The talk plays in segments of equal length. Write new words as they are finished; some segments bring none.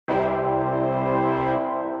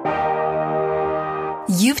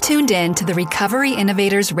You've tuned in to the Recovery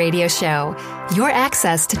Innovators Radio Show, your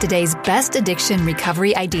access to today's best addiction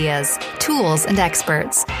recovery ideas, tools, and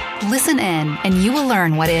experts. Listen in, and you will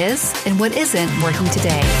learn what is and what isn't working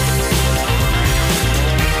today.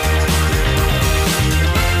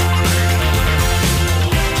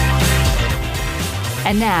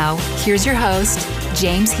 And now, here's your host,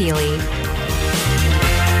 James Healy.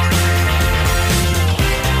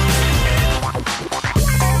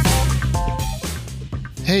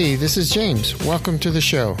 Hey, this is James. Welcome to the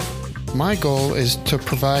show. My goal is to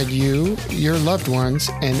provide you, your loved ones,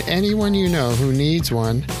 and anyone you know who needs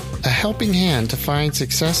one, a helping hand to find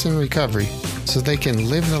success in recovery so they can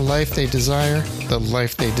live the life they desire, the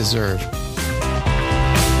life they deserve.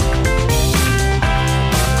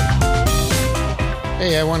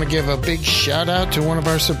 Hey, I want to give a big shout out to one of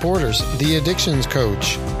our supporters, The Addictions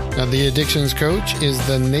Coach. Now, The Addictions Coach is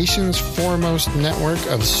the nation's foremost network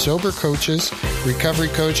of sober coaches, recovery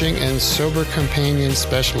coaching, and sober companion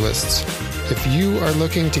specialists. If you are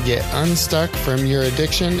looking to get unstuck from your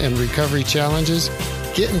addiction and recovery challenges,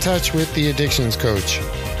 get in touch with The Addictions Coach.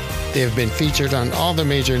 They have been featured on all the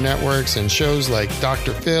major networks and shows like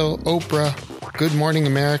Dr. Phil, Oprah, Good Morning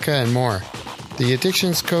America, and more. The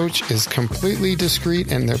Addictions Coach is completely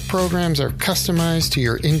discreet and their programs are customized to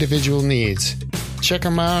your individual needs. Check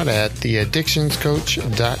them out at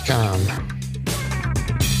theaddictionscoach.com.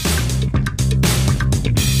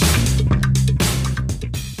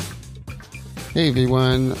 Hey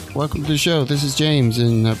everyone, welcome to the show. This is James,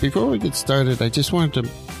 and before we get started, I just wanted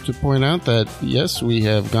to point out that yes, we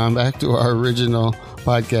have gone back to our original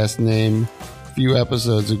podcast name a few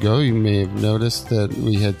episodes ago. You may have noticed that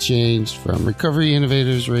we had changed from Recovery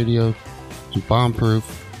Innovators Radio to Bombproof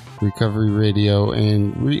Recovery Radio,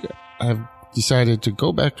 and we have decided to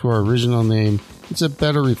go back to our original name. It's a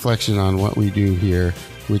better reflection on what we do here,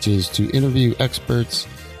 which is to interview experts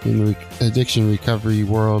in the addiction recovery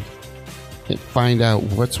world and find out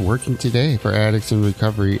what's working today for addicts in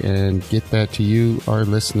recovery and get that to you, our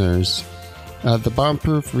listeners. The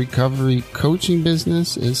Bombproof Recovery coaching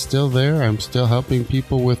business is still there. I'm still helping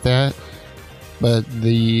people with that. But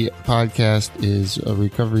the podcast is a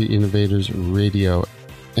Recovery Innovators Radio.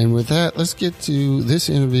 And with that, let's get to this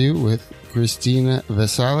interview with Christina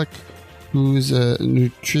Veselak, who's a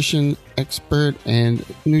nutrition expert, and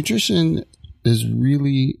nutrition is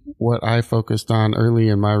really what I focused on early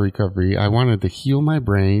in my recovery. I wanted to heal my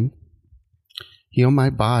brain, heal my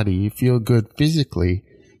body, feel good physically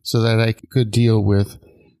so that I could deal with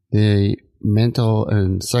the mental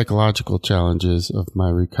and psychological challenges of my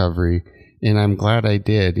recovery. And I'm glad I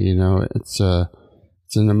did. You know, it's an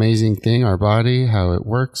amazing thing, our body, how it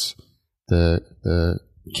works, the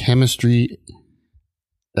chemistry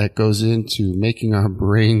that goes into making our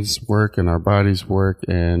brains work and our bodies work,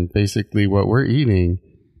 and basically what we're eating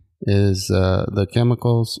is the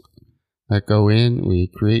chemicals that go in. We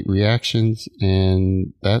create reactions,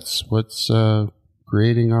 and that's what's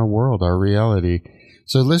creating our world, our reality.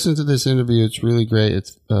 So listen to this interview. It's really great.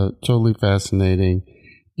 It's totally fascinating,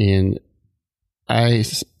 and I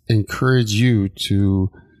encourage you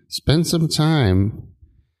to spend some time,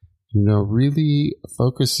 really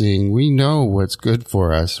focusing. We know what's good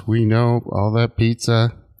for us. We know all that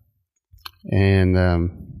pizza and,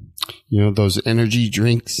 those energy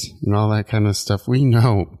drinks and all that kind of stuff. We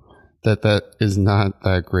know that is not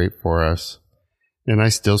that great for us. And I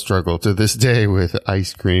still struggle to this day with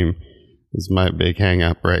ice cream. Is my big hang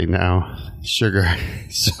up right now. Sugar.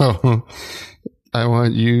 So I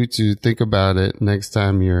want you to think about it next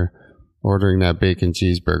time you're ordering that bacon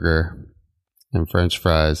cheeseburger and French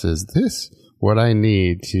fries. Is this what I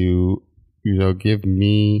need to, give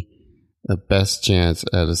me the best chance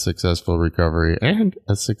at a successful recovery and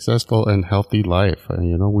a successful and healthy life?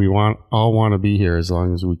 We all want to be here as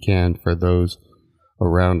long as we can for those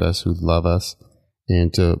around us who love us,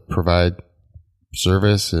 and to provide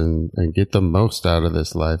service and get the most out of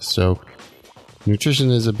this life. So nutrition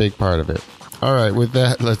is a big part of it. All right, with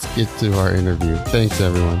that, let's get to our interview. Thanks,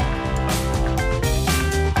 everyone.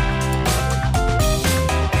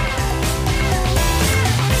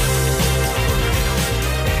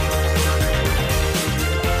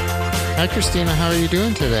 Hi, Christina. How are you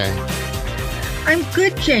doing today? I'm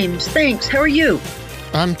good, James. Thanks. How are you?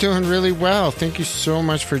 I'm doing really well. Thank you so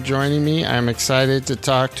much for joining me. I'm excited to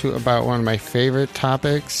talk about one of my favorite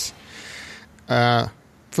topics,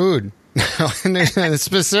 food.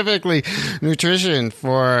 Specifically nutrition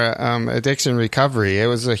for addiction recovery. It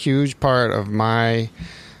was a huge part of my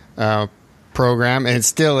program, and it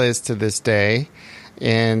still is to this day.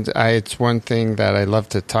 And it's one thing that I love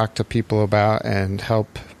to talk to people about and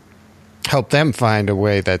help help them find a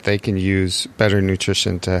way that they can use better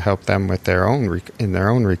nutrition to help them with their own in their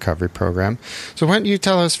own recovery program. So why don't you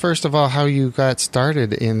tell us first of all how you got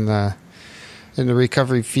started in the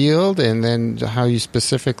recovery field, and then how you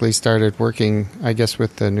specifically started working, I guess,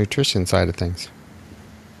 with the nutrition side of things.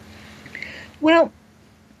 Well,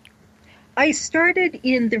 I started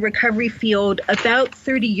in the recovery field about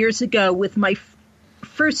 30 years ago with my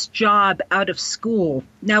first job out of school.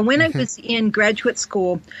 Now, when I was in graduate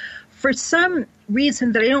school, for some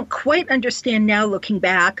reason that I don't quite understand now looking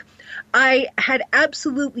back, I had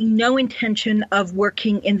absolutely no intention of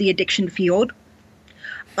working in the addiction field.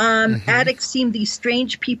 Addicts seemed these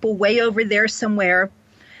strange people way over there somewhere.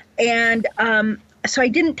 And so I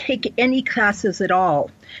didn't take any classes at all.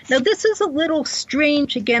 Now, this is a little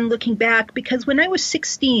strange, again, looking back, because when I was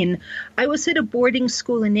 16, I was at a boarding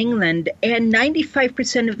school in England, and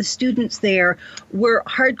 95% of the students there were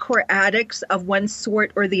hardcore addicts of one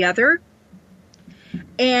sort or the other.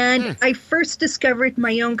 And I first discovered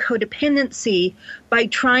my own codependency by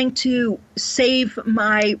trying to save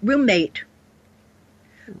my roommate,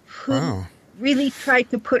 who really tried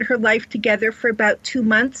to put her life together for about 2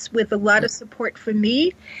 months with a lot of support from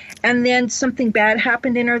me. And then something bad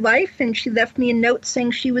happened in her life, and she left me a note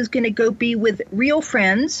saying she was going to go be with real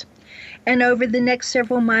friends. And over the next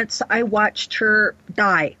several months, I watched her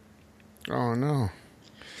die. Oh, no.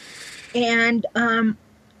 And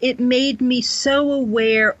it made me so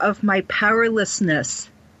aware of my powerlessness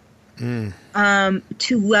to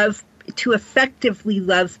effectively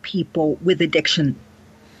love people with addiction.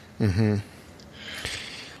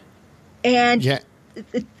 And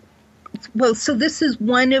so this is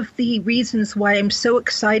one of the reasons why I'm so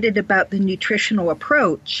excited about the nutritional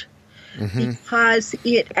approach, because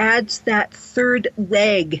it adds that third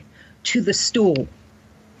leg to the stool.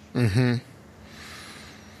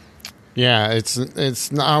 Yeah,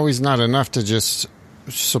 it's always not enough to just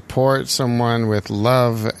support someone with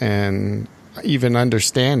love and even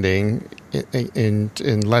understanding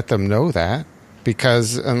and let them know that,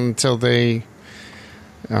 because until they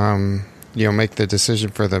make the decision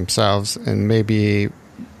for themselves, and maybe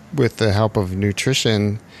with the help of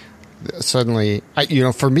nutrition, suddenly,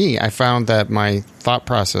 for me, I found that my thought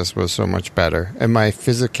process was so much better, and my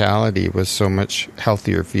physicality was so much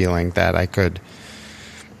healthier feeling that I could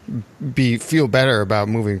feel better about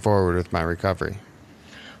moving forward with my recovery.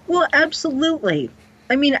 Well, absolutely.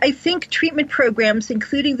 I mean, I think treatment programs,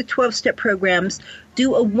 including the 12-step programs,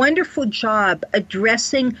 do a wonderful job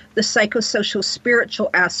addressing the psychosocial spiritual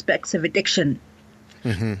aspects of addiction.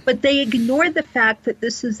 But they ignore the fact that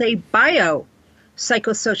this is a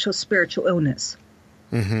bio-psychosocial spiritual illness,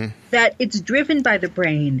 that it's driven by the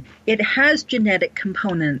brain. It has genetic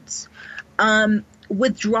components.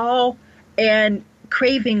 Withdrawal and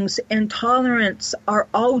cravings and tolerance are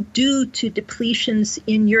all due to depletions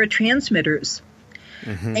in neurotransmitters.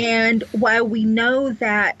 And while we know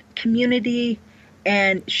that community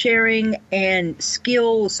and sharing and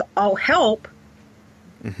skills all help,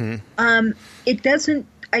 it doesn't,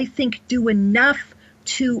 I think, do enough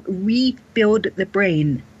to rebuild the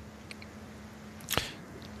brain.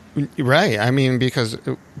 Right. I mean, because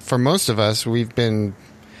for most of us, we've been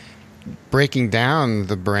breaking down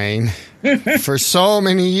the brain for so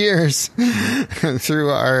many years through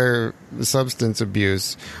our substance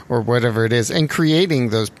abuse or whatever it is, and creating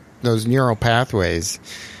those neural pathways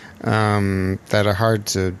that are hard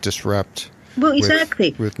to disrupt. Well,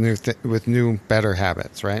 exactly. With new better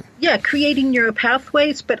habits, right? Yeah, creating neural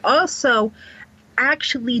pathways, but also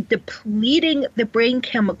actually depleting the brain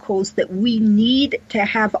chemicals that we need to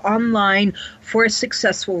have online for a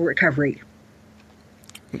successful recovery.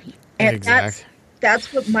 And exactly.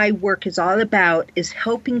 That's what my work is all about, is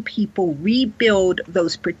helping people rebuild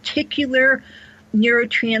those particular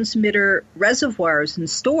neurotransmitter reservoirs and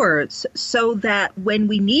stores so that when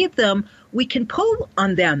we need them, we can pull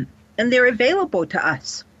on them and they're available to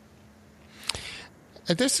us.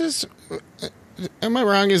 Am I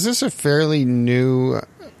wrong? Is this a fairly new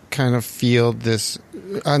kind of field, this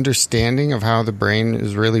understanding of how the brain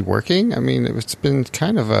is really working? I mean, it's been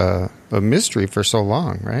kind of a mystery for so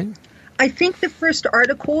long, right? I think the first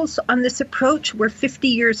articles on this approach were 50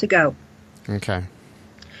 years ago. Okay.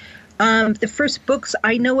 The first books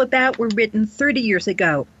I know about were written 30 years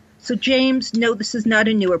ago. So, James, no, this is not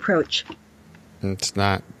a new approach. It's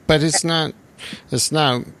not. But it's not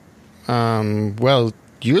well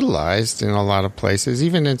utilized in a lot of places,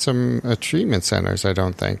 even in some treatment centers, I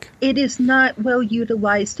don't think. It is not well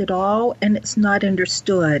utilized at all, and it's not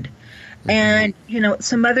understood. And,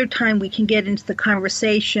 some other time we can get into the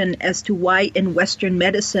conversation as to why in Western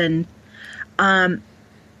medicine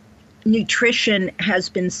nutrition has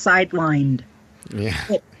been sidelined.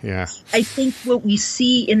 Yeah. I think what we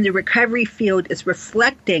see in the recovery field is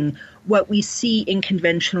reflecting what we see in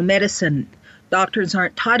conventional medicine. Doctors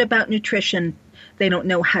aren't taught about nutrition. They don't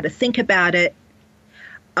know how to think about it.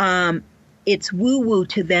 It's woo-woo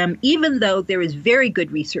to them, even though there is very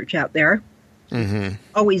good research out there. Mm-hmm.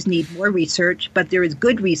 Always need more research, but there is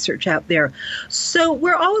good research out there. So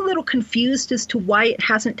we're all a little confused as to why it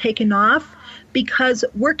hasn't taken off, because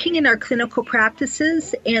working in our clinical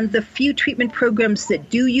practices and the few treatment programs that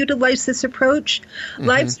do utilize this approach,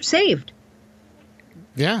 lives are saved.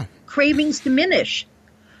 Yeah. Cravings diminish.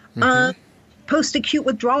 Post-acute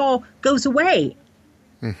withdrawal goes away.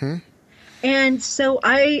 Mm-hmm. And so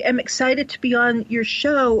I am excited to be on your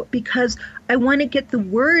show because I want to get the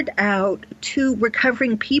word out to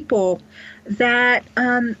recovering people that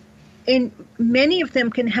and many of them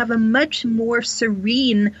can have a much more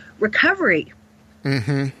serene recovery.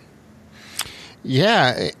 Mm-hmm.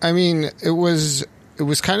 Yeah, I mean, it was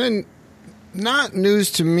kind of not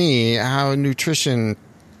news to me how nutrition,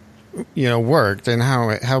 worked and how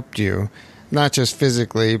it helped you. Not just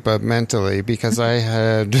physically, but mentally, because I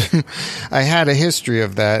had a history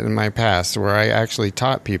of that in my past where I actually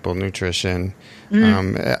taught people nutrition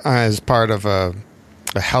as part of a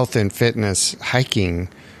health and fitness hiking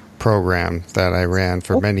program that I ran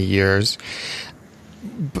for many years.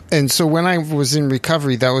 And so when I was in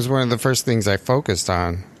recovery, that was one of the first things I focused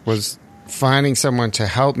on, was finding someone to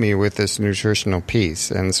help me with this nutritional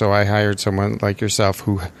piece. And so I hired someone like yourself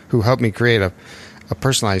who helped me create a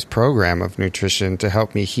personalized program of nutrition to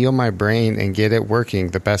help me heal my brain and get it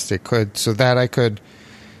working the best it could so that I could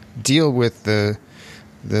deal with the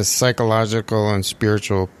psychological and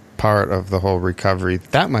spiritual part of the whole recovery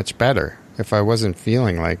that much better if I wasn't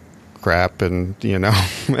feeling like crap and,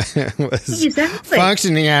 was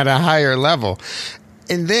functioning at a higher level.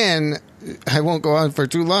 And then, I won't go on for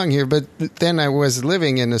too long here, but then I was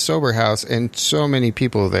living in a sober house and so many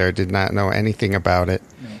people there did not know anything about it.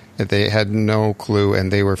 No. They had no clue,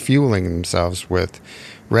 and they were fueling themselves with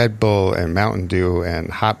Red Bull and Mountain Dew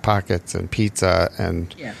and Hot Pockets and pizza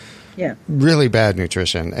and really bad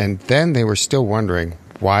nutrition. And then they were still wondering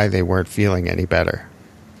why they weren't feeling any better.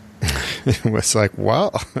 It was like,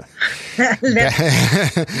 well,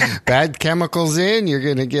 bad chemicals in, you're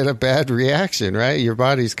going to get a bad reaction, right? Your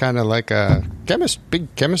body's kind of like a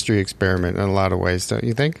big chemistry experiment in a lot of ways, don't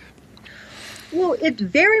you think? Well, it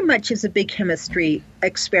very much is a big chemistry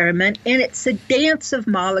experiment, and it's a dance of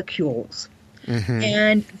molecules. Mm-hmm.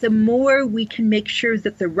 And the more we can make sure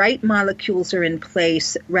that the right molecules are in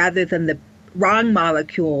place rather than the wrong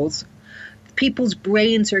molecules, people's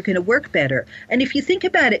brains are going to work better. And if you think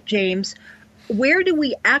about it, James, where do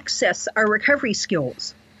we access our recovery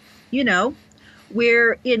skills?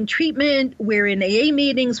 We're in treatment, we're in AA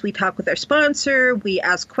meetings, we talk with our sponsor, we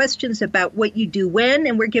ask questions about what you do when,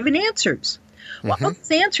 and we're given answers. Well, all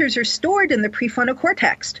those answers are stored in the prefrontal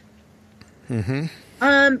cortex. Mm-hmm.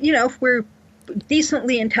 If we're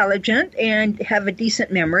decently intelligent and have a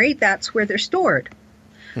decent memory, that's where they're stored.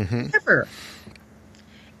 Mm-hmm. However,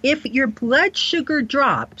 if your blood sugar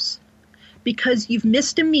drops because you've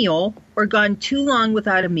missed a meal or gone too long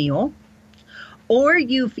without a meal, or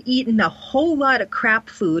you've eaten a whole lot of crap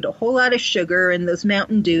food, a whole lot of sugar and those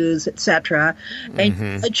Mountain Dews, etc.,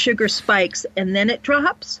 and blood sugar spikes and then it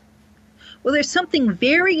drops, well, there's something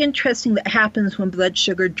very interesting that happens when blood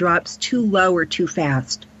sugar drops too low or too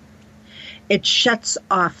fast. It shuts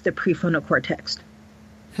off the prefrontal cortex.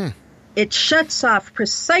 It shuts off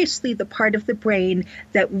precisely the part of the brain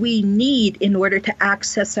that we need in order to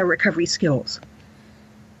access our recovery skills.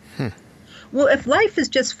 Well, if life is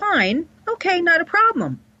just fine, okay, not a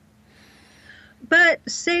problem. But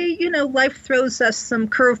say, life throws us some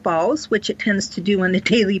curveballs, which it tends to do on a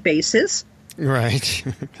daily basis. Right.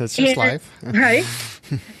 That's just life. Right.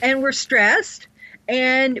 And we're stressed.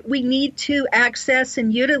 And we need to access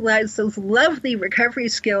and utilize those lovely recovery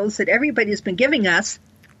skills that everybody's been giving us.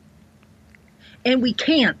 And we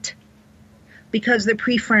can't because the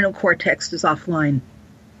prefrontal cortex is offline.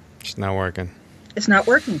 It's not working. It's not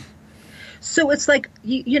working. So it's like,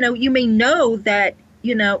 you may know that,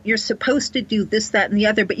 you're supposed to do this, that, and the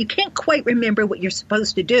other, but you can't quite remember what you're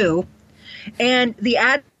supposed to do. And the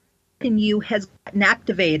addict in you has gotten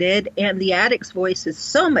activated, and the addict's voice is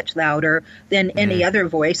so much louder than any other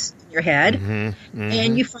voice in your head.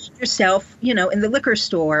 And you find yourself, in the liquor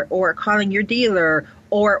store or calling your dealer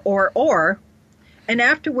or. And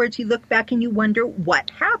afterwards you look back and you wonder what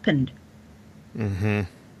happened. Yeah.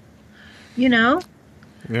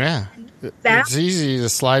 It's easy to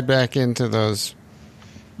slide back into those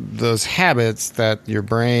those habits that your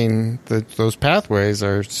brain, those pathways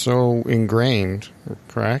are so ingrained,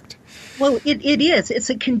 correct? Well, it is. It's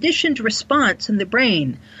a conditioned response in the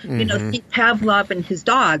brain. Think Pavlov and his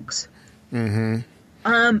dogs.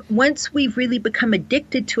 Once we've really become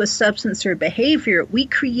addicted to a substance or behavior, we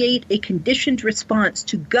create a conditioned response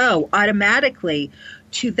to go automatically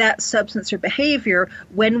to that substance or behavior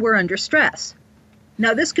when we're under stress.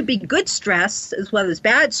 Now, this could be good stress as well as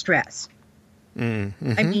bad stress. I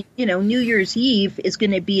mean, New Year's Eve is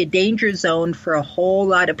going to be a danger zone for a whole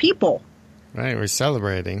lot of people. Right, we're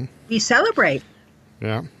celebrating. We celebrate.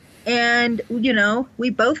 Yeah. And, we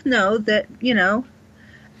both know that,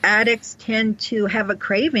 addicts tend to have a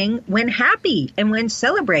craving when happy and when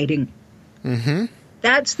celebrating.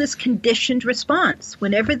 That's this conditioned response.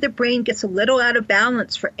 Whenever the brain gets a little out of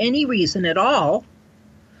balance for any reason at all,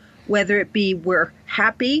 whether it be we're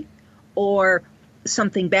happy or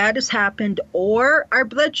something bad has happened or our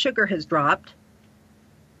blood sugar has dropped,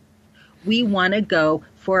 we want to go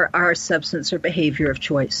for our substance or behavior of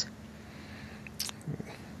choice.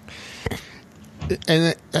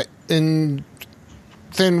 And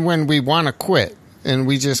then when we want to quit, and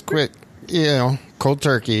we just quit, cold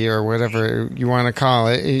turkey or whatever you want to call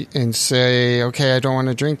it, and say, okay, I don't want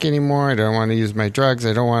to drink anymore, I don't want to use my drugs,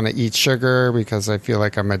 I don't want to eat sugar because I feel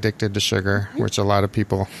like I'm addicted to sugar, which a lot of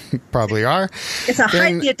people probably are. It's a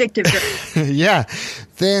highly addictive drug. Yeah.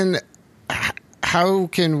 Then how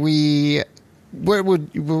can we... What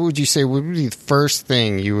would you say would be the first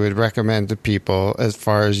thing you would recommend to people as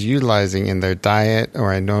far as utilizing in their diet?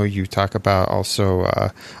 Or I know you talk about also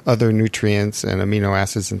other nutrients and amino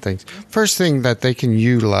acids and things. First thing that they can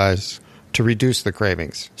utilize to reduce the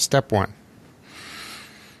cravings. Step one.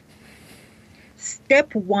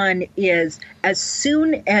 Step one is as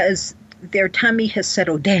soon as their tummy has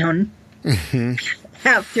settled down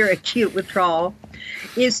after acute withdrawal,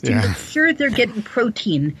 is to make sure they're getting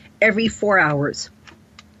protein every 4 hours.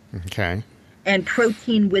 Okay. And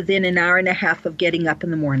protein within an hour and a half of getting up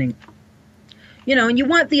in the morning. And you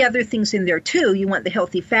want the other things in there too. You want the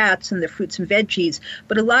healthy fats and the fruits and veggies.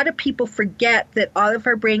 But a lot of people forget that all of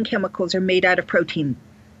our brain chemicals are made out of protein.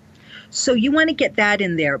 So you want to get that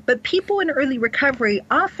in there. But people in early recovery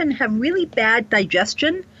often have really bad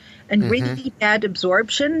digestion and really bad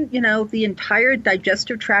absorption. The entire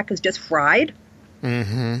digestive tract is just fried.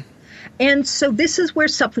 And so this is where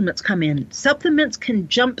supplements come in. Supplements can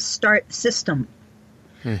jumpstart the system.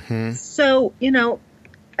 So,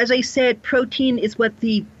 as I said, protein is what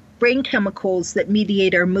the brain chemicals that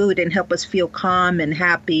mediate our mood and help us feel calm and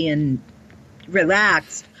happy and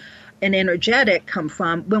relaxed and energetic come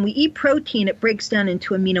from. When we eat protein, it breaks down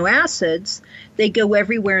into amino acids. They go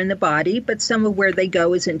everywhere in the body, but some of where they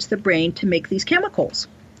go is into the brain to make these chemicals.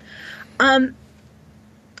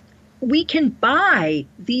 We can buy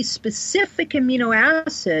these specific amino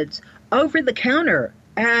acids over the counter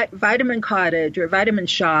at Vitamin Cottage or Vitamin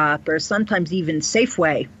Shop or sometimes even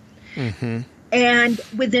Safeway. And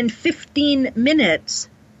within 15 minutes,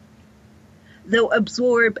 they'll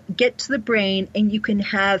absorb, get to the brain, and you can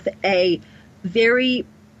have a very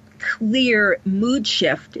clear mood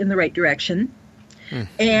shift in the right direction.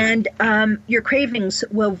 And your cravings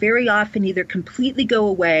will very often either completely go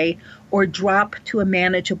away or drop to a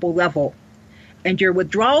manageable level. And your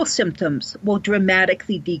withdrawal symptoms will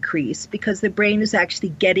dramatically decrease because the brain is actually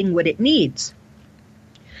getting what it needs.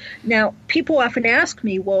 Now, people often ask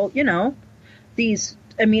me, well, these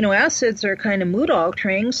amino acids are kind of mood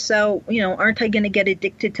altering, so, aren't I going to get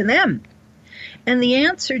addicted to them? And the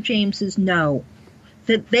answer, James, is no,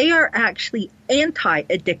 that they are actually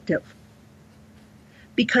anti-addictive.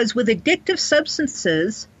 Because with addictive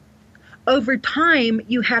substances, over time,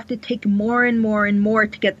 you have to take more and more and more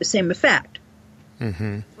to get the same effect.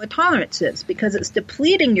 What tolerance is, because it's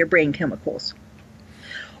depleting your brain chemicals.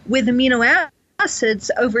 With amino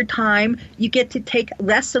acids, over time, you get to take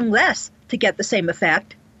less and less to get the same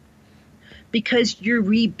effect because you're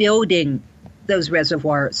rebuilding those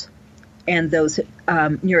reservoirs and those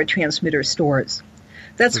neurotransmitter stores.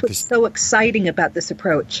 That's what's so exciting about this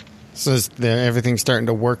approach. So everything's starting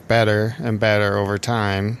to work better and better over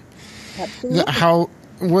time. Absolutely.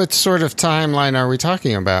 What sort of timeline are we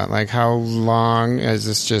talking about? Like how long? Is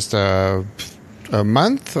this just a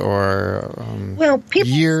month or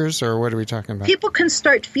years, or what are we talking about? People can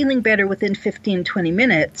start feeling better within 15, 20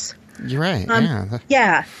 minutes. You're right,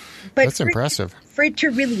 yeah. But that's impressive. For it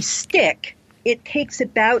to really stick, it takes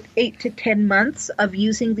about 8 to 10 months of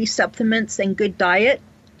using these supplements and good diet.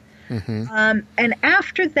 And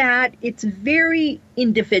after that, it's very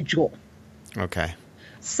individual. Okay.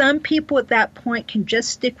 Some people at that point can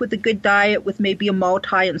just stick with a good diet with maybe a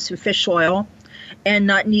multi and some fish oil. and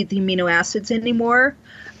not need the amino acids anymore.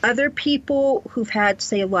 Other people who've had,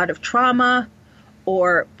 say, a lot of trauma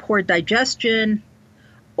or poor digestion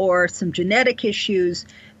or some genetic issues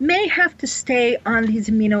may have to stay on these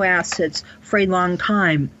amino acids for a long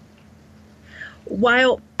time.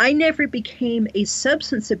 While I never became a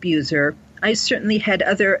substance abuser, I certainly had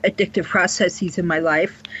other addictive processes in my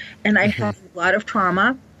life, and I had a lot of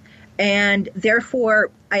trauma, and therefore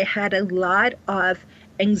I had a lot of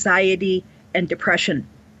anxiety and depression.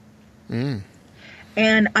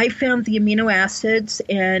 And I found the amino acids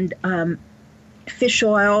and fish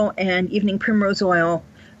oil and evening primrose oil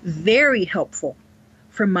very helpful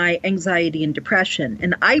for my anxiety and depression.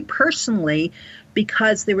 And I personally,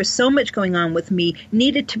 because there was so much going on with me,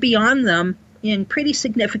 needed to be on them in pretty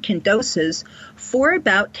significant doses for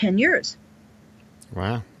about 10 years.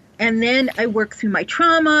 Wow. And then I worked through my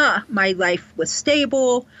trauma. My life was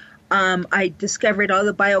stable. I discovered all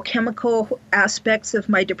the biochemical aspects of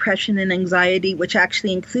my depression and anxiety, which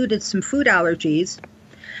actually included some food allergies.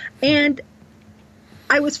 And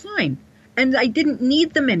I was fine. And I didn't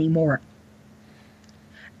need them anymore.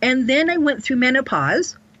 And then I went through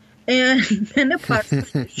menopause. And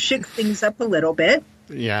menopause shook things up a little bit.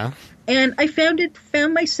 Yeah. And I found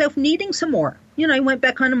myself needing some more. You know, I went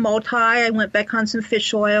back on a multi, I went back on some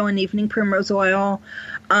fish oil and evening primrose oil.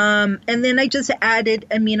 And then I just added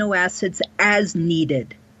amino acids as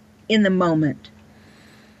needed in the moment.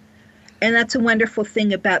 And that's a wonderful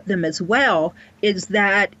thing about them as well, is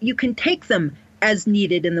that you can take them as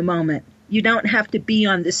needed in the moment. You don't have to be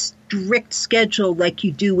on this strict schedule like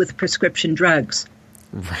you do with prescription drugs.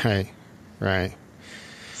 Right.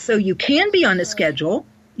 So you can be on a schedule,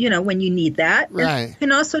 you know, when you need that. Right. And you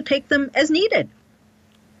can also take them as needed.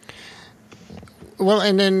 Well,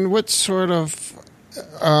 and then what sort of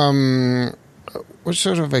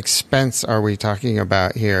expense are we talking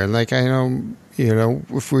about here? Like, I know, you know,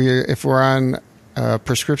 if we're on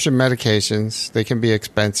prescription medications, they can be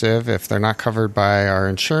expensive if they're not covered by our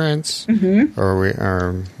insurance,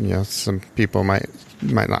 or you know, some people might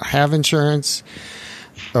not have insurance,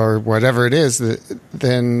 or whatever it is.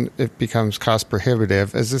 Then it becomes cost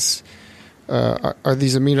prohibitive. Is this are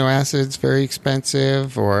these amino acids very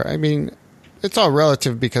expensive? Or, I mean, it's all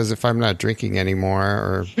relative, because if I'm not drinking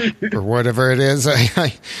anymore or whatever it is,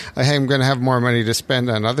 I am going to have more money to spend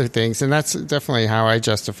on other things, and that's definitely how I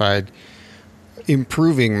justified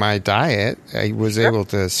improving my diet. I was able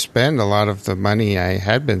to spend a lot of the money I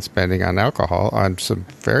had been spending on alcohol on some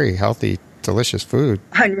very healthy, delicious food.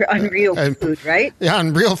 On real food, right? Yeah,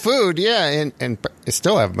 on real food, yeah. And I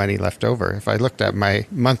still have money left over. If I looked at my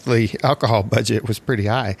monthly alcohol budget, it was pretty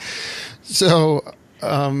high. So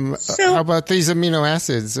how about these amino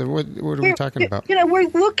acids? What are we talking about? You know, we're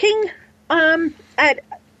looking at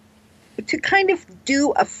to kind of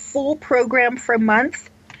do a full program for a month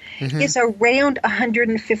is around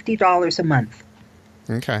 $150 a month.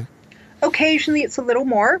 Okay. Occasionally it's a little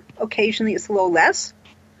more. Occasionally it's a little less.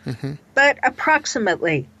 But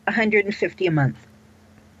approximately $150 a month.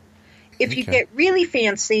 If you get really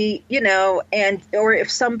fancy, you know, or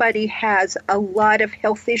if somebody has a lot of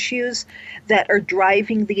health issues that are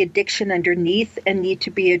driving the addiction underneath and need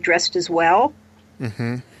to be addressed as well,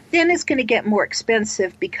 then it's going to get more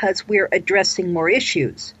expensive because we're addressing more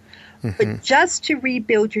issues. But just to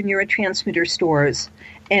rebuild your neurotransmitter stores,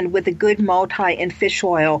 and with a good multi and fish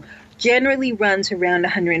oil, generally runs around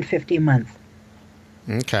 $150 a month.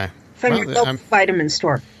 Okay. From your local vitamin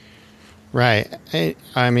store. Right.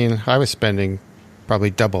 I mean, I was spending probably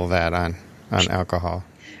double that on alcohol.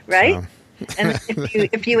 Right? So. And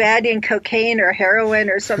if you add in cocaine or heroin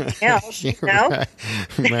or something else, you know? Right.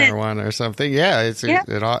 Marijuana or something. Yeah,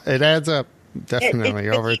 it adds up definitely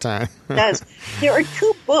over time. It does. There are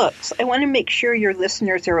two books I want to make sure your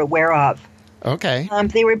listeners are aware of. Okay.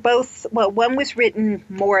 They were both, one was written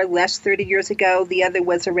more or less 30 years ago. The other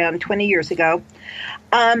was around 20 years ago.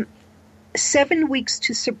 7 Weeks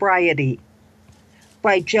to Sobriety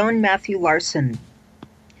by Joan Matthew Larson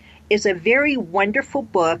is a very wonderful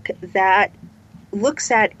book that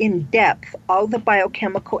looks at in depth all the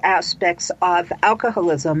biochemical aspects of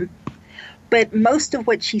alcoholism, but most of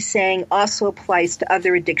what she's saying also applies to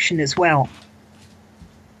other addiction as well.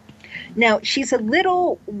 Now, she's a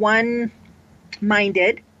little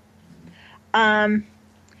one-minded, in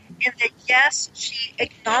that, yes, she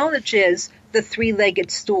acknowledges the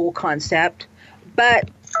three-legged stool concept, but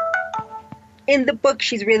in the book,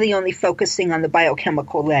 she's really only focusing on the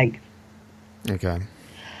biochemical leg. Okay.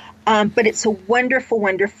 But it's a wonderful,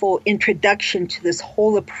 wonderful introduction to this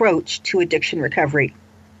whole approach to addiction recovery.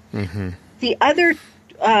 The other,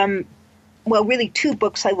 really two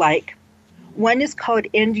books I like. One is called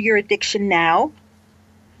End Your Addiction Now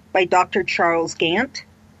by Dr. Charles Gant.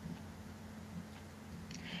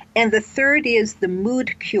 And the third is The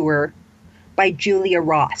Mood Cure by Julia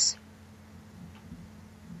Ross.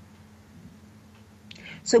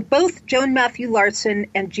 So both Joan Matthew Larson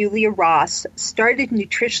and Julia Ross started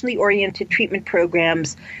nutritionally oriented treatment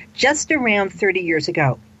programs just around 30 years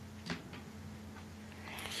ago.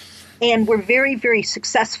 And were very, very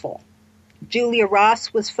successful. Julia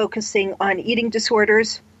Ross was focusing on eating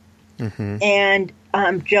disorders, and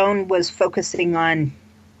Joan was focusing on,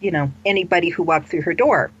 anybody who walked through her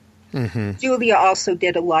door. Julia also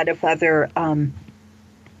did a lot of other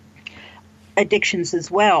addictions as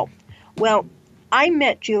well. Well, I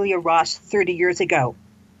met Julia Ross 30 years ago.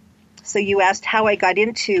 So you asked how I got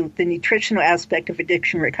into the nutritional aspect of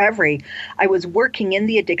addiction recovery. I was working in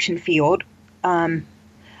the addiction field.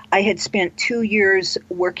 I had spent 2 years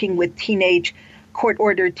working with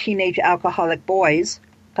court-ordered teenage alcoholic boys.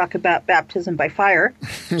 Talk about baptism by fire.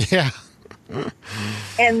 Yeah.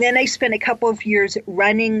 And then I spent a couple of years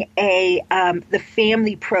running the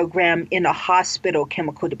family program in a hospital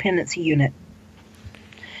chemical dependency unit.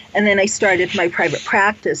 And then I started my private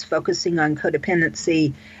practice focusing on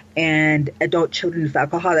codependency and adult children of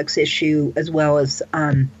alcoholics issue, as well as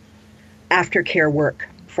aftercare work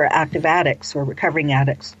for active addicts or recovering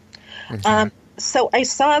addicts. So I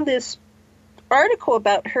saw this article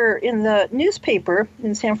about her in the newspaper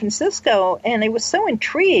in San Francisco, and I was so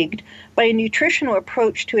intrigued by a nutritional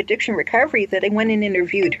approach to addiction recovery that I went and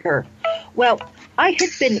interviewed her. Well, I had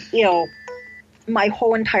been ill my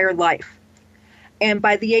whole entire life. And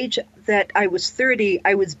by the age that I was 30,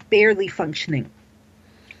 I was barely functioning.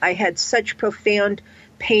 I had such profound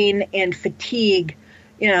pain and fatigue.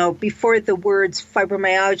 Before the words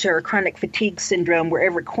fibromyalgia or chronic fatigue syndrome were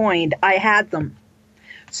ever coined, I had them.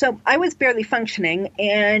 So I was barely functioning,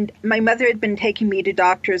 and my mother had been taking me to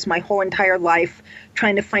doctors my whole entire life,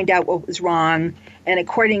 trying to find out what was wrong. And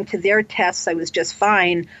according to their tests, I was just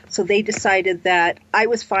fine. So they decided that I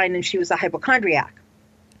was fine and she was a hypochondriac.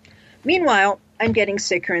 Meanwhile, I'm getting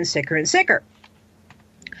sicker and sicker and sicker.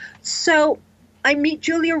 So I meet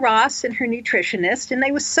Julia Ross and her nutritionist, and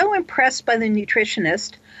I was so impressed by the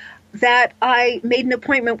nutritionist that I made an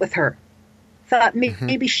appointment with her. Thought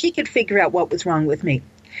maybe she could figure out what was wrong with me.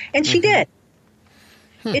 And she did.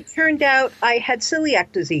 It turned out I had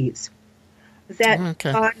celiac disease that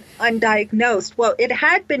got undiagnosed. Well, it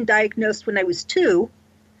had been diagnosed when I was 2,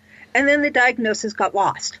 and then the diagnosis got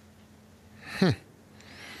lost.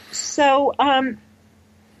 So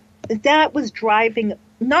that was driving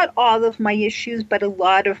not all of my issues, but a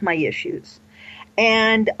lot of my issues.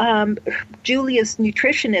 And Julia's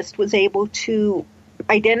nutritionist was able to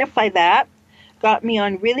identify that, got me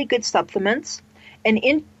on really good supplements, and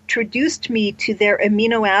introduced me to their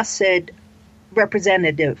amino acid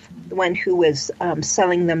representative, the one who was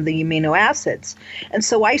selling them the amino acids. And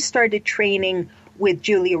so I started training with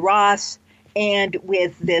Julia Ross and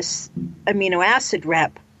with this amino acid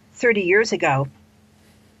rep 30 years ago.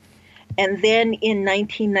 And then in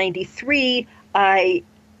 1993, I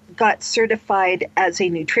got certified as a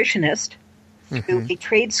nutritionist through a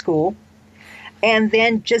trade school, and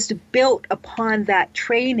then just built upon that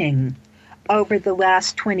training over the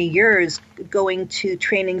last 20 years, going to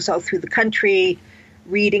trainings all through the country,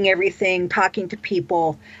 reading everything, talking to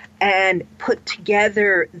people, and put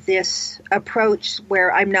together this approach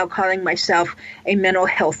where I'm now calling myself a mental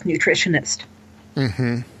health nutritionist.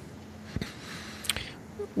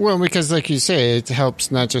 Well, because like you say, it helps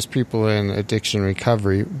not just people in addiction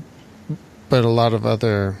recovery, but a lot of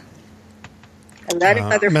other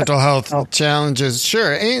mental health challenges.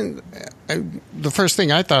 Sure. And the first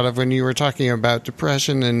thing I thought of when you were talking about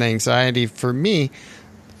depression and anxiety, for me,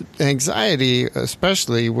 anxiety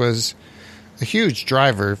especially was a huge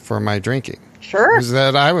driver for my drinking. Sure. Was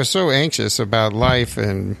that I was so anxious about life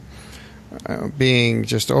and being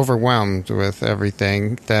just overwhelmed with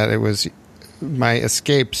everything that it was my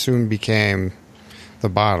escape soon became the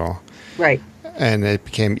bottle. Right. And it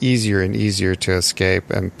became easier and easier to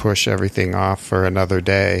escape and push everything off for another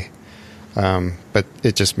day. But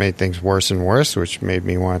it just made things worse and worse, which made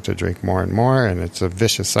me want to drink more and more. And it's a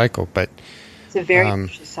vicious cycle. But it's a very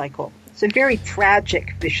vicious cycle. It's a very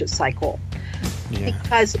tragic vicious cycle. Yeah.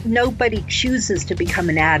 Because nobody chooses to become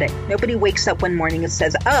an addict. Nobody wakes up one morning and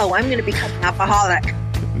says, oh, I'm going to become an alcoholic.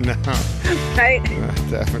 No. Right? No,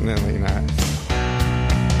 definitely not.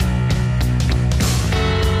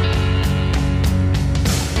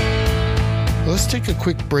 Let's take a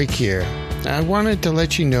quick break here. I wanted to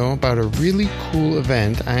let you know about a really cool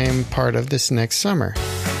event I am part of this next summer.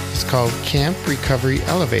 It's called Camp Recovery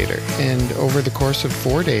Elevator, and over the course of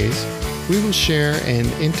 4 days, we will share and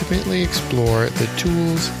intimately explore the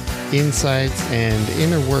tools, insights, and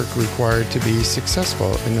inner work required to be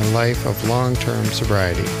successful in a life of long-term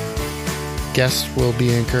sobriety. Guests will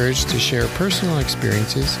be encouraged to share personal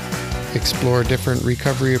experiences, explore different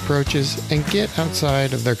recovery approaches, and get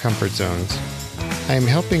outside of their comfort zones. I am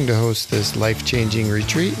helping to host this life-changing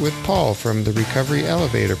retreat with Paul from the Recovery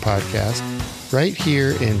Elevator podcast right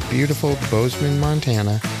here in beautiful Bozeman,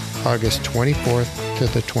 Montana, August 24th to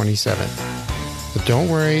the 27th. But don't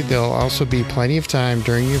worry, there'll also be plenty of time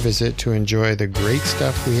during your visit to enjoy the great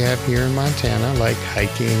stuff we have here in Montana, like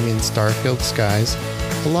hiking in star-filled skies,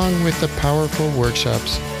 along with the powerful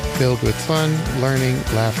workshops filled with fun, learning,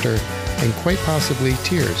 laughter, and quite possibly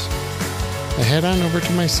tears. Head on over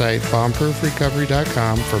to my site,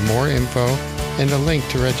 bombproofrecovery.com, for more info and a link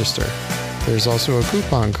to register. There's also a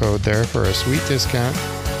coupon code there for a sweet discount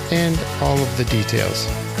and all of the details.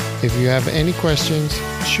 If you have any questions,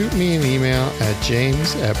 shoot me an email at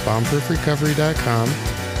james@bombproofrecovery.com,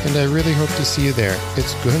 and I really hope to see you there.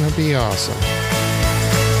 It's going to be awesome.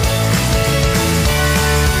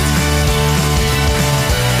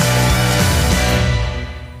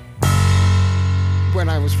 When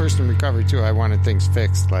I was first in recovery too, I wanted things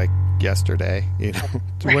fixed like yesterday. You know,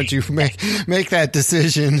 right. Once you make that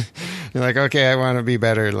decision, you're like, okay, I want to be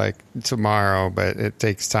better like tomorrow, but it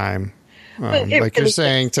takes time. Like you're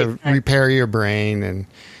saying, to repair your brain and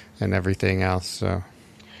everything else. So,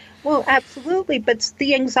 well, absolutely. But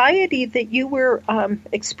the anxiety that you were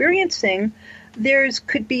experiencing,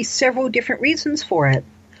 could be several different reasons for it.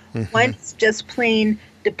 Mm-hmm. One's just plain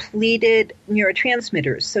depleted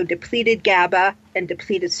neurotransmitters, so depleted GABA and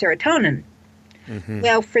depleted serotonin. Mm-hmm.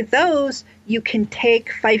 Well, for those, you can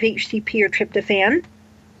take 5-HTP or tryptophan.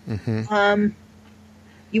 Mm-hmm.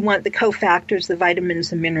 You want the cofactors, the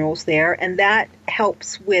vitamins and minerals there, and that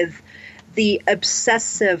helps with the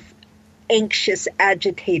obsessive, anxious,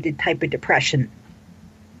 agitated type of depression.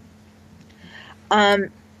 Or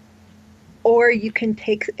you can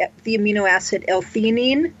take the amino acid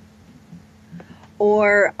L-theanine,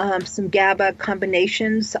 or some GABA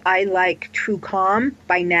combinations. I like True Calm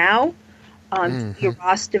by now.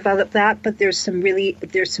 Ross developed that, but there's some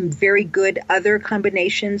very good other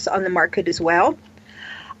combinations on the market as well.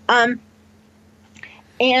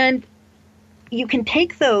 And you can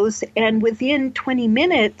take those, and within 20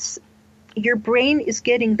 minutes, your brain is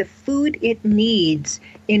getting the food it needs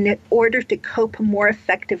in order to cope more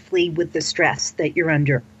effectively with the stress that you're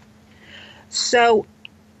under. So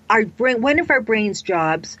one of our brain's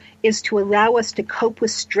jobs is to allow us to cope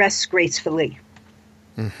with stress gracefully.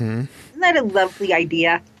 Mm-hmm. Isn't that a lovely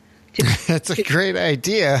idea? That's a great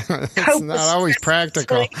idea. It's not always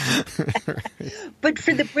practical. But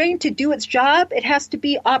for the brain to do its job, it has to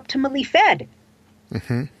be optimally fed.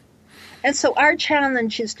 Mm-hmm. And so our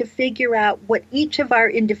challenge is to figure out what each of our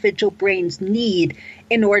individual brains need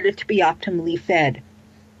in order to be optimally fed.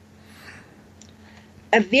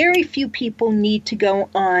 A very few people need to go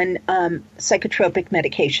on psychotropic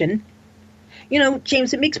medication. You know,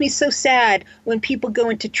 James, it makes me so sad when people go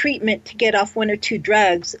into treatment to get off 1 or 2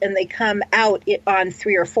 drugs and they come out on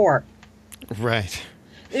 3 or 4. Right.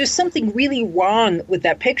 There's something really wrong with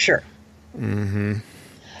that picture. Mm-hmm.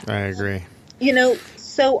 I agree. You know,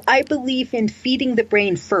 so I believe in feeding the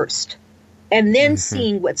brain first and then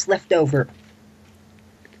seeing what's left over.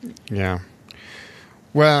 Yeah.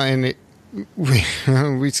 Well, and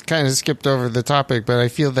we kind of skipped over the topic, but I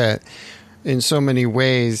feel that in so many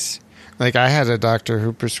ways, like I had a doctor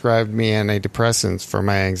who prescribed me antidepressants for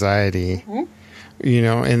my anxiety, you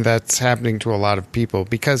know, and that's happening to a lot of people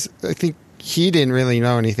because I think he didn't really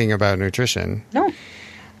know anything about nutrition. No.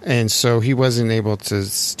 And so he wasn't able to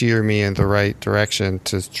steer me in the right direction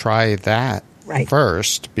to try that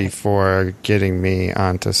first before getting me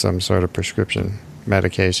onto some sort of prescription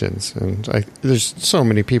medications. And there's so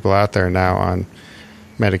many people out there now on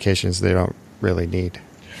medications they don't really need.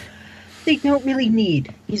 They don't really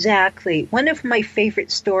need. Exactly. One of my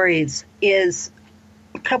favorite stories is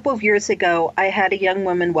a couple of years ago, I had a young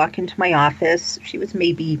woman walk into my office. She was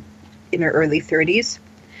maybe in her early 30s.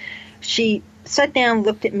 She sat down,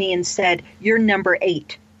 looked at me and said, "You're number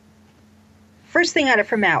 8. First thing out of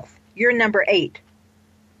her mouth, "You're number 8.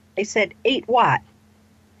 I said, 8 what?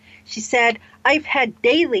 She said, "I've had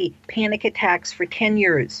daily panic attacks for 10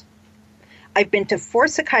 years. I've been to 4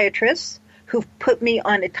 psychiatrists who've put me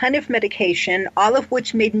on a ton of medication, all of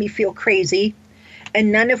which made me feel crazy,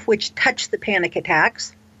 and none of which touched the panic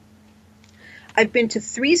attacks. I've been to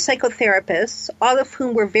 3 psychotherapists, all of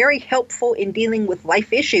whom were very helpful in dealing with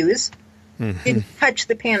life issues, didn't touch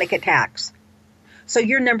the panic attacks. So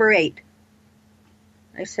you're number 8.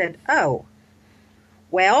 I said, "Oh,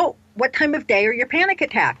 well, what time of day are your panic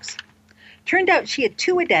attacks?" Turned out she had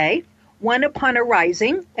 2 a day, one upon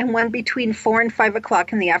arising and one between 4 and 5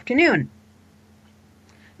 o'clock in the afternoon.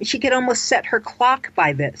 She could almost set her clock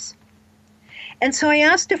by this. And so I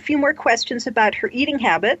asked a few more questions about her eating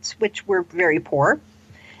habits, which were very poor,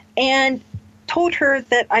 and told her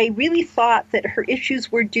that I really thought that her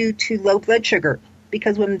issues were due to low blood sugar.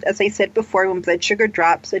 Because when, as I said before, when blood sugar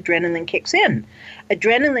drops, adrenaline kicks in.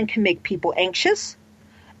 Adrenaline can make people anxious.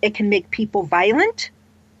 It can make people violent.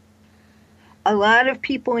 A lot of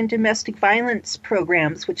people in domestic violence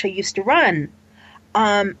programs, which I used to run,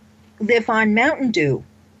 live on Mountain Dew.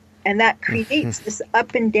 And that creates this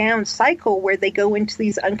up and down cycle where they go into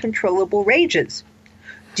these uncontrollable rages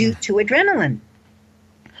due to adrenaline.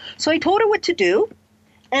 So I told her what to do,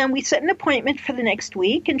 and we set an appointment for the next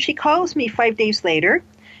week, and she calls me 5 days later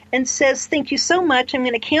and says, "Thank you so much. I'm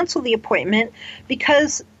going to cancel the appointment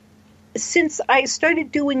because since I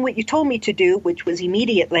started doing what you told me to do, which was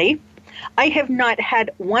immediately, I have not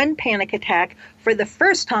had one panic attack for the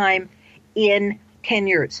first time in 10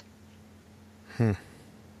 years. Okay?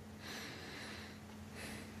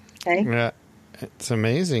 Yeah, it's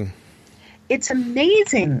amazing. It's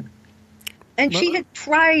amazing. And she had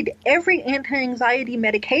tried every anti-anxiety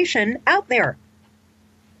medication out there.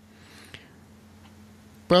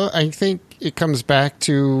 Well, I think it comes back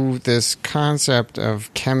to this concept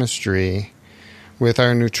of chemistry with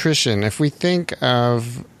our nutrition. If we think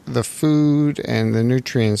of the food and the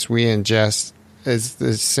nutrients we ingest as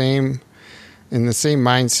the same, in the same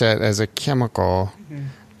mindset as a chemical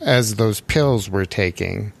as those pills we're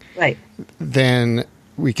taking, right, then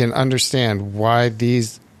we can understand why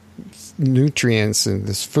these nutrients in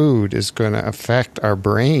this food is going to affect our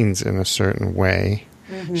brains in a certain way,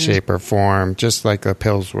 shape or form, just like the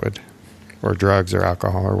pills would, or drugs or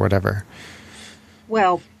alcohol or whatever.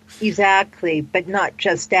 Well, exactly, but not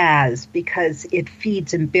just as, because it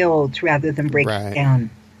feeds and builds rather than breaks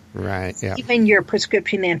down. Right, yeah. Even your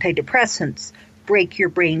prescription antidepressants break your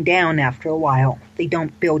brain down after a while. They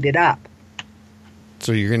don't build it up.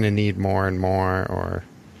 So you're going to need more and more, or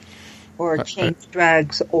change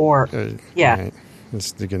drugs, or right.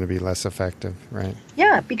 It's going to be less effective, right?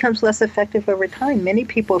 Yeah, it becomes less effective over time. Many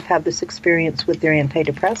people have had this experience with their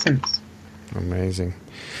antidepressants. Amazing.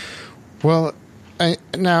 Well,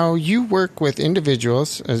 now you work with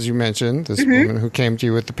individuals, as you mentioned, this woman who came to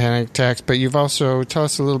you with the panic attacks, but you've also, tell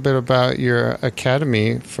us a little bit about your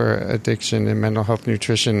Academy for Addiction and Mental Health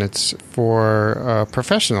Nutrition. It's for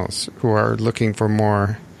professionals who are looking for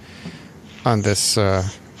more on this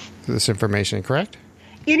this information, correct?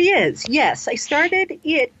 It is, yes. I started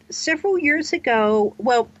it several years ago.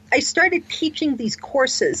 Well, I started teaching these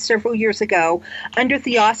courses several years ago under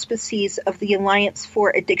the auspices of the Alliance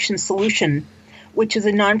for Addiction Solution, which is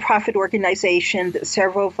a nonprofit organization that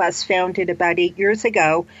several of us founded about 8 years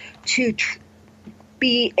ago to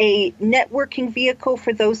be a networking vehicle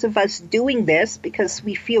for those of us doing this, because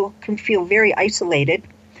we can feel very isolated,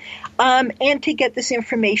 and to get this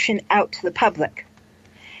information out to the public.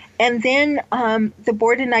 And then the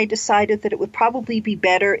board and I decided that it would probably be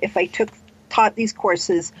better if I taught these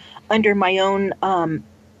courses under my own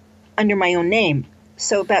name.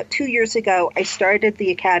 So about 2 years ago, I started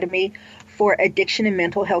the Academy for Addiction and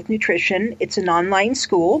Mental Health Nutrition. It's an online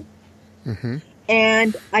school.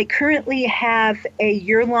 And I currently have a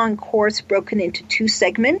year-long course broken into 2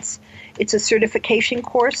 segments. It's a certification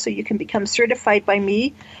course, so you can become certified by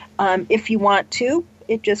me if you want to.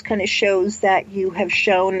 It just kind of shows that you have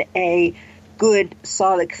shown a good,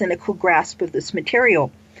 solid clinical grasp of this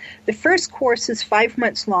material. The first course is 5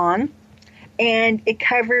 months long, and it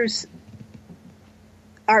covers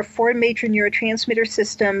our 4 major neurotransmitter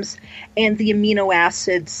systems and the amino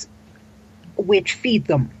acids which feed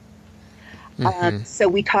them. So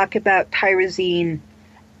we talk about tyrosine.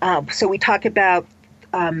 So we talk about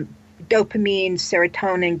dopamine,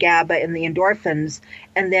 serotonin, GABA, and the endorphins,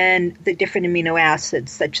 and then the different amino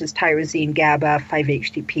acids such as tyrosine, GABA,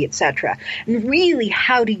 5-HTP, etc. And really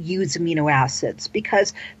how to use amino acids,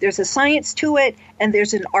 because there's a science to it and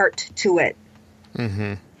there's an art to it.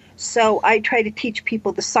 So I try to teach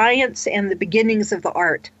people the science and the beginnings of the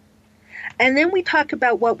art. And then we talk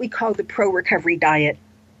about what we call the pro-recovery diet.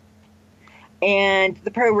 And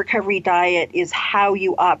the pro-recovery diet is how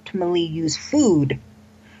you optimally use food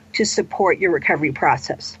to support your recovery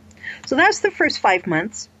process. So that's the first 5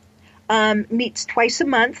 months. Meets twice a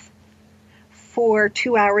month for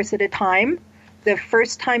 2 hours at a time. The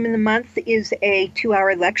first time in the month is a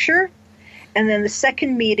 2-hour lecture. And then the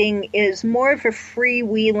second meeting is more of a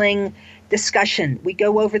freewheeling discussion. We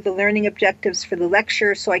go over the learning objectives for the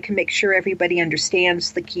lecture so I can make sure everybody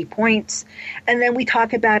understands the key points. And then we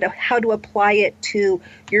talk about how to apply it to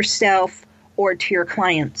yourself or to your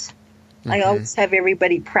clients. Mm-hmm. I always have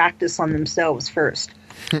everybody practice on themselves first.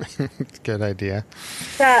 Good idea.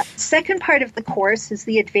 The second part of the course is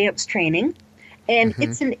the advanced training, and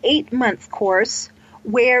it's an 8-month course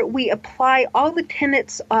where we apply all the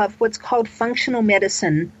tenets of what's called functional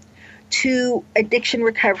medicine to addiction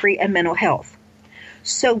recovery and mental health.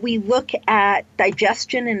 So we look at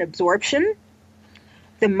digestion and absorption,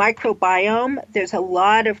 the microbiome. There's a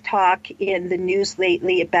lot of talk in the news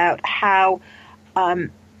lately about how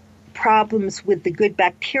problems with the good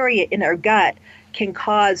bacteria in our gut can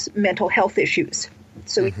cause mental health issues.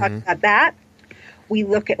 So we talk about that. We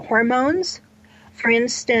look at hormones. For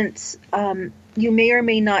instance, you may or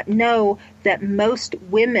may not know that most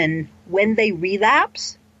women, when they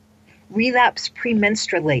relapse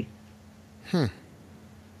premenstrually.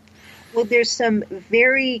 Well, there's some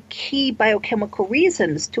very key biochemical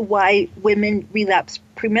reasons to why women relapse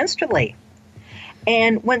premenstrually.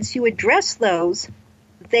 And once you address those,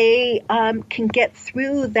 they can get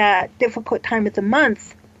through that difficult time of the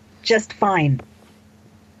month just fine.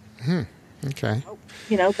 Okay.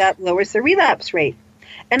 You know, that lowers the relapse rate.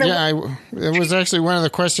 And it was actually one of the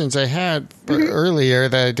questions I had earlier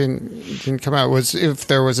that didn't come out, was if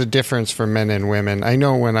there was a difference for men and women. I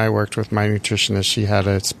know when I worked with my nutritionist, she had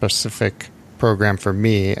a specific program for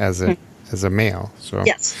me as a male. So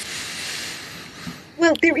yes.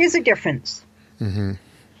 Well, there is a difference.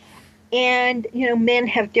 And, you know, men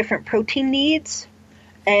have different protein needs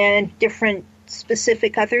and different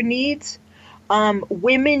specific other needs.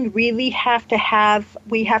 Women really have to have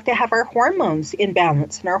our hormones in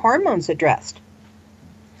balance and our hormones addressed.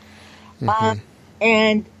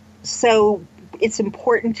 And so it's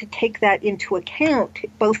important to take that into account,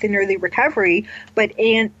 both in early recovery, but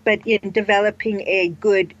in developing a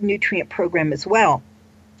good nutrient program as well.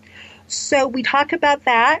 So we talk about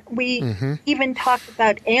that. We even talk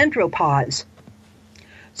about andropause.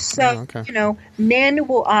 So, you know, men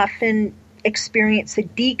will often experience a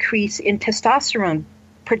decrease in testosterone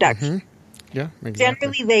production. Yeah, exactly.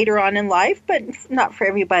 Generally later on in life, but not for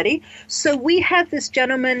everybody. So we had this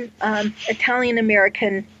gentleman,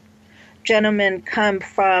 Italian-American gentleman, come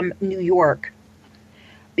from New York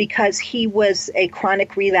because he was a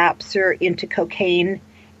chronic relapser into cocaine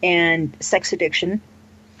and sex addiction.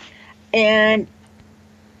 And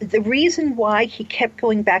the reason why he kept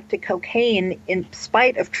going back to cocaine in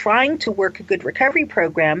spite of trying to work a good recovery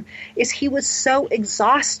program is he was so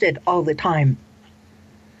exhausted all the time.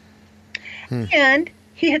 And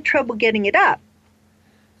he had trouble getting it up.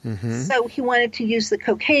 So he wanted to use the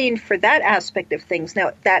cocaine for that aspect of things.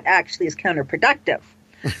 Now, that actually is counterproductive.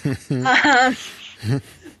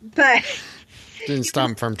 But didn't stop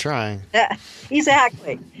him from trying.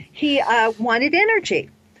 Exactly. He wanted energy.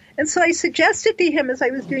 And so I suggested to him as I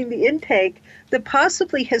was doing the intake that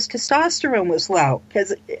possibly his testosterone was low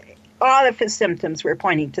because all of his symptoms were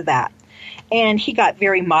pointing to that. And he got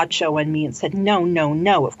very macho on me and said,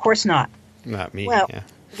 no, of course not. Not me, well,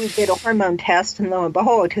 we did a hormone test, and lo and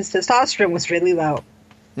behold, his testosterone was really low.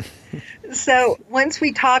 So once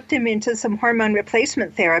we talked him into some hormone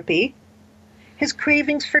replacement therapy, his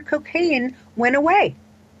cravings for cocaine went away.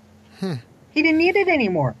 He didn't need it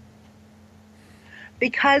anymore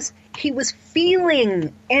because he was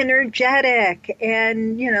feeling energetic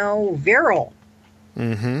and, you know, virile.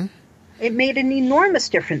 It made an enormous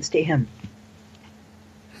difference to him.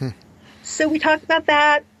 So we talked about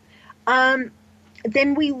that.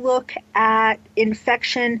 Then we look at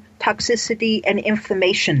infection, toxicity, and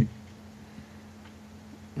inflammation.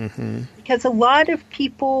 Because a lot of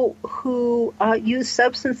people who use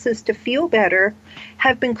substances to feel better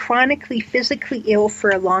have been chronically physically ill for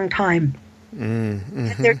a long time.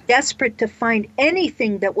 And they're desperate to find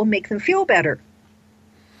anything that will make them feel better.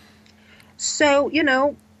 So, you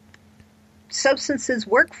know, substances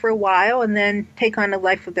work for a while and then take on a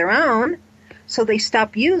life of their own. So they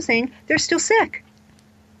stop using, they're still sick.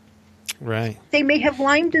 Right. They may have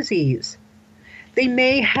Lyme disease. They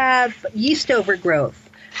may have yeast overgrowth.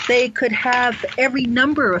 They could have every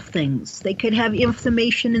number of things. They could have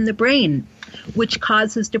inflammation in the brain, which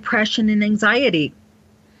causes depression and anxiety.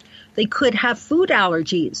 They could have food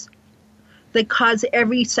allergies that cause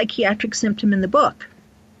every psychiatric symptom in the book.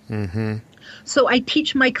 So I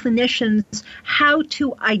teach my clinicians how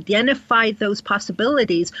to identify those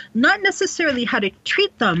possibilities, not necessarily how to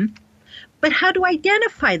treat them, but how to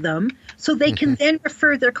identify them so they can then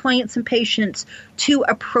refer their clients and patients to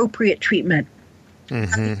appropriate treatment.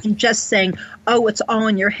 And just saying, oh, it's all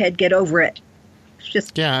in your head, get over it. It's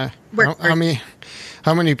just how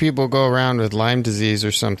many people go around with Lyme disease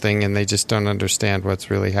or something and they just don't understand what's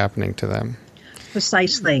really happening to them?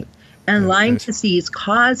 Precisely. And Lyme disease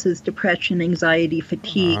causes depression, anxiety,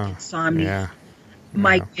 fatigue, insomnia,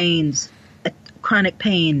 migraines, chronic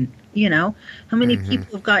pain. You know, how many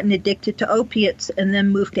people have gotten addicted to opiates and then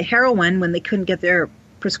moved to heroin when they couldn't get their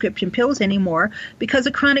prescription pills anymore because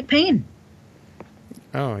of chronic pain?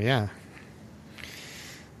 Oh, yeah.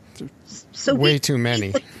 So way too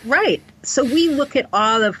many. Right. So we look at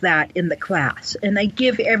all of that in the class, and I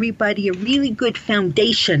give everybody a really good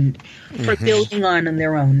foundation for building on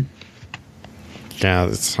their own. Yeah,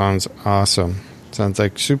 that sounds awesome. Sounds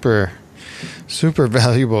like super, super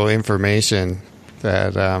valuable information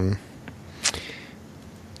that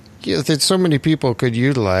that so many people could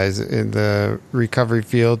utilize in the recovery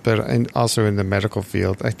field, but also in the medical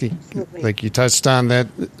field. I think, like you touched on, that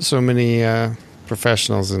so many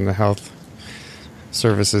professionals in the health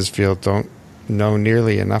services field don't know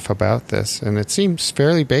nearly enough about this, and it seems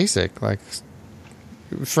fairly basic, like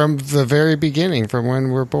from the very beginning, from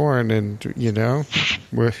when we're born, and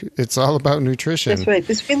it's all about nutrition. That's right.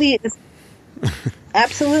 This really is.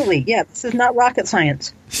 Absolutely. Yeah, this is not rocket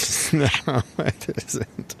science. No, it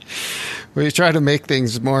isn't. We try to make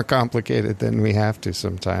things more complicated than we have to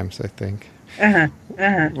sometimes, I think. Well,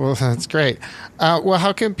 that's great. Well,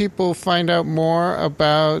 how can people find out more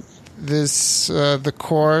about this, the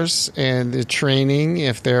course and the training,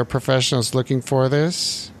 if there are professionals looking for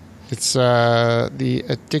this? It's the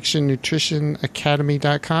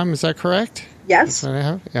addictionnutritionacademy.com. Is that correct? Yes. That's what I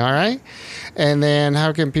have. All right. And then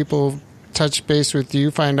how can people touch base with you,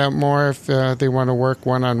 find out more if they want to work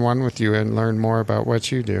one-on-one with you and learn more about what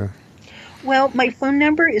you do? Well, my phone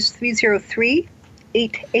number is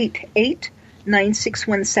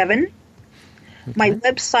 303-888-9617. My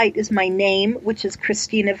website is my name, which is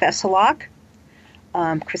Christina Veselak.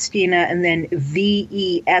 Christina and then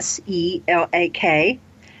Veselak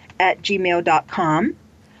 @gmail.com.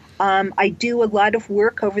 I do a lot of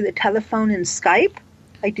work over the telephone and Skype.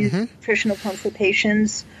 I do nutritional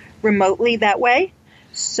consultations remotely that way.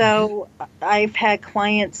 So I've had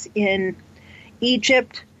clients in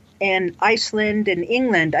Egypt and Iceland and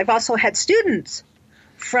England. I've also had students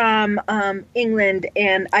from England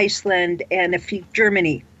and Iceland and a few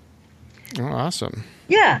Germany. Oh, awesome.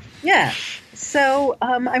 Yeah. So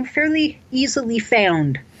I'm fairly easily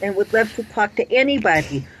found and would love to talk to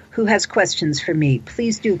anybody who has questions for me.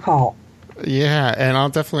 Please do call. Yeah, and I'll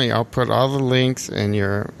put all the links and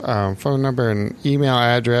your phone number and email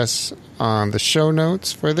address on the show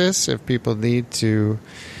notes for this. If people need to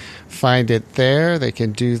find it there, they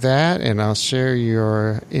can do that, and I'll share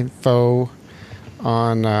your info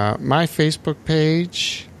on my Facebook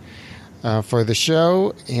page for the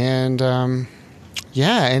show. And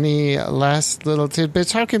any last little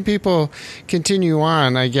tidbits? How can people continue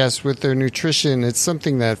on, I guess, with their nutrition? It's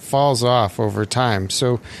something that falls off over time.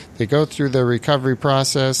 So they go through the recovery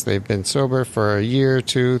process. They've been sober for a year,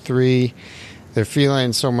 2, 3. They're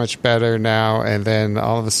feeling so much better now. And then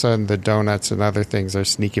all of a sudden the donuts and other things are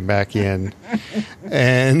sneaking back in.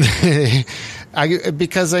 And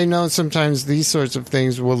because I know sometimes these sorts of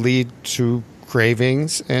things will lead to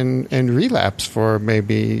cravings and relapse for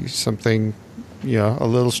maybe something a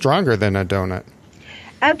little stronger than a donut.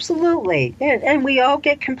 Absolutely. And we all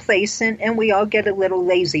get complacent and we all get a little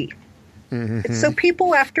lazy. So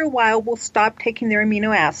people after a while will stop taking their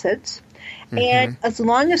amino acids. And as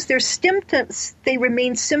long as their symptoms, they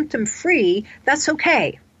remain symptom free, that's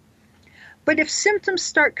okay. But if symptoms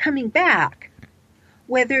start coming back,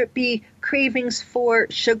 whether it be cravings for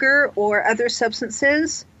sugar or other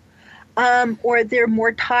substances, or they're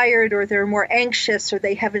more tired, or they're more anxious, or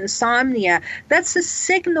they have insomnia, that's a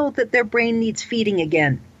signal that their brain needs feeding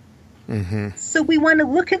again. So we want to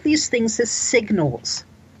look at these things as signals.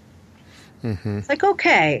 It's like,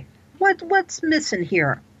 okay, what's missing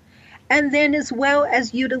here? And then as well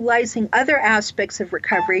as utilizing other aspects of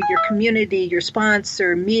recovery, your community, your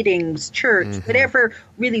sponsor, meetings, church, whatever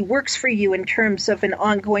really works for you in terms of an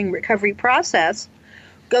ongoing recovery process,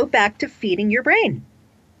 go back to feeding your brain.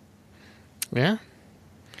 Yeah.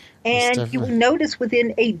 And you will notice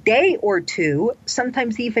within a day or two,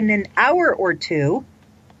 sometimes even an hour or two,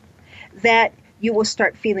 that you will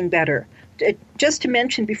start feeling better. Just to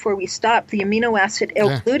mention before we stop, the amino acid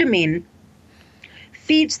L-glutamine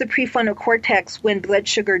feeds the prefrontal cortex when blood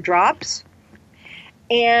sugar drops.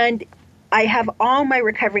 And I have all my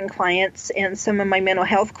recovering clients and some of my mental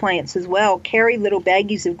health clients as well carry little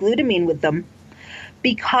baggies of glutamine with them,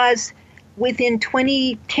 because within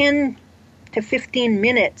 10 to 15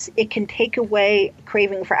 minutes, it can take away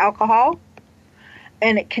craving for alcohol,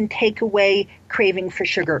 and it can take away craving for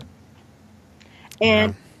sugar,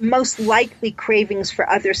 and most likely cravings for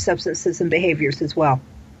other substances and behaviors as well.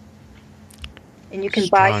 And you can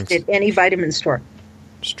buy it at any vitamin store.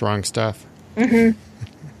 Strong stuff.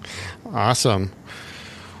 Mm-hmm. Awesome.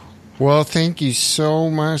 Well, thank you so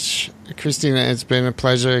much, Christina. It's been a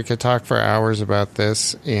pleasure. I could talk for hours about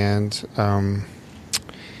this. And,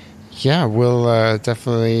 we'll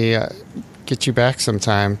definitely get you back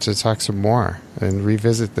sometime to talk some more and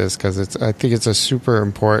revisit this, because I think it's a super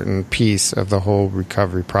important piece of the whole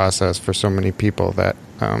recovery process for so many people that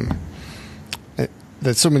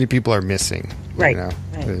so many people are missing. Right. You know?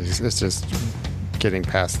 Right. It's just getting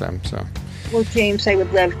past them. So. Well, James, I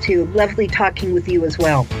would love to. Lovely talking with you as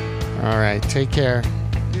well. All right. Take care.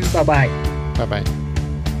 Bye-bye. Bye-bye.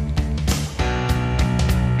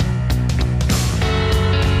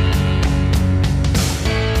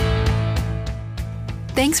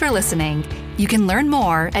 Thanks for listening. You can learn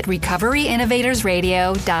more at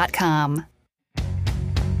recoveryinnovatorsradio.com.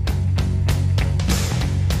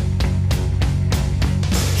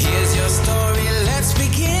 Here's your story, let's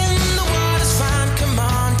begin. The water's fine, come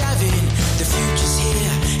on, dive in. The future's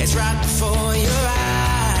here, it's right before your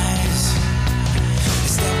eyes.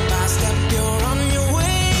 Step by step, you're on your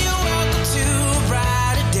way. You're welcome to a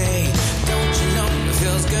brighter day. Don't you know it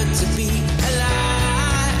feels good to be alive?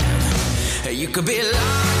 You could be larger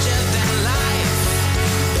than life,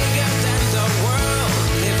 bigger than the world,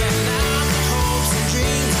 living out the hopes and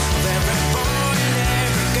dreams of every boy and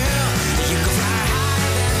every girl. You could fly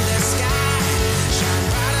higher than the sky, shine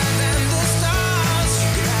brighter than the stars. You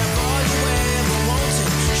could have all you ever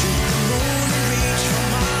wanted, shoot the moon and reach for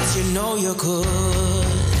Mars. You know you could.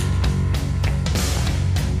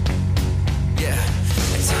 Yeah,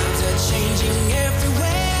 and times are changing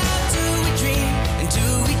everywhere. Do we dream and do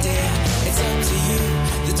we dare? It's up to you,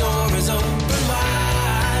 the door is open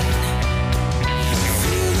wide.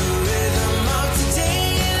 Feel the rhythm of today,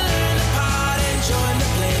 learn the part and join the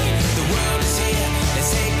play. The world is here,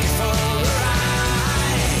 let's take it for a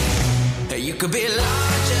ride. You could be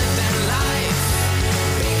larger than life,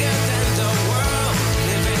 bigger than the world,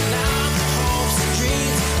 living out the hopes and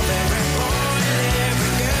dreams of every boy and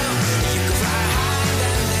every girl. You could fly higher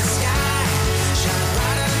than the sky, shine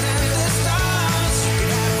brighter than the stars. You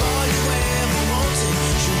could have all you ever wanted,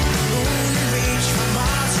 shoot the moon and reach for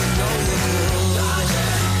Mars. You know you could.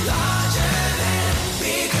 Larger, larger than,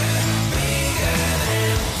 bigger, bigger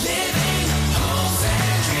than, living hopes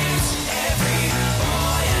and dreams. Every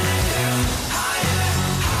boy and girl, higher,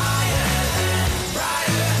 higher than,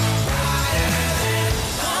 brighter, brighter than,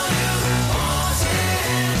 all you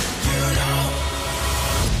wanted. You know,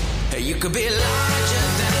 you could be larger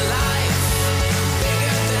than life,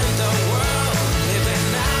 bigger than the world, living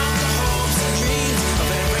out the hopes and dreams of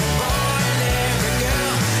every boy and every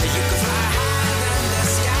girl. You could fly higher than the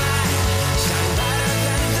sky, shine brighter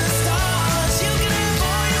than the stars. You can have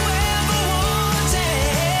all you ever wanted.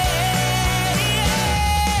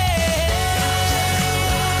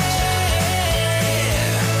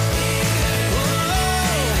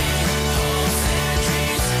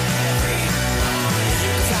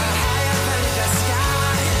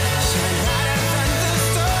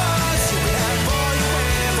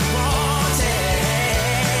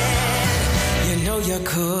 You know you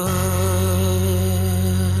could.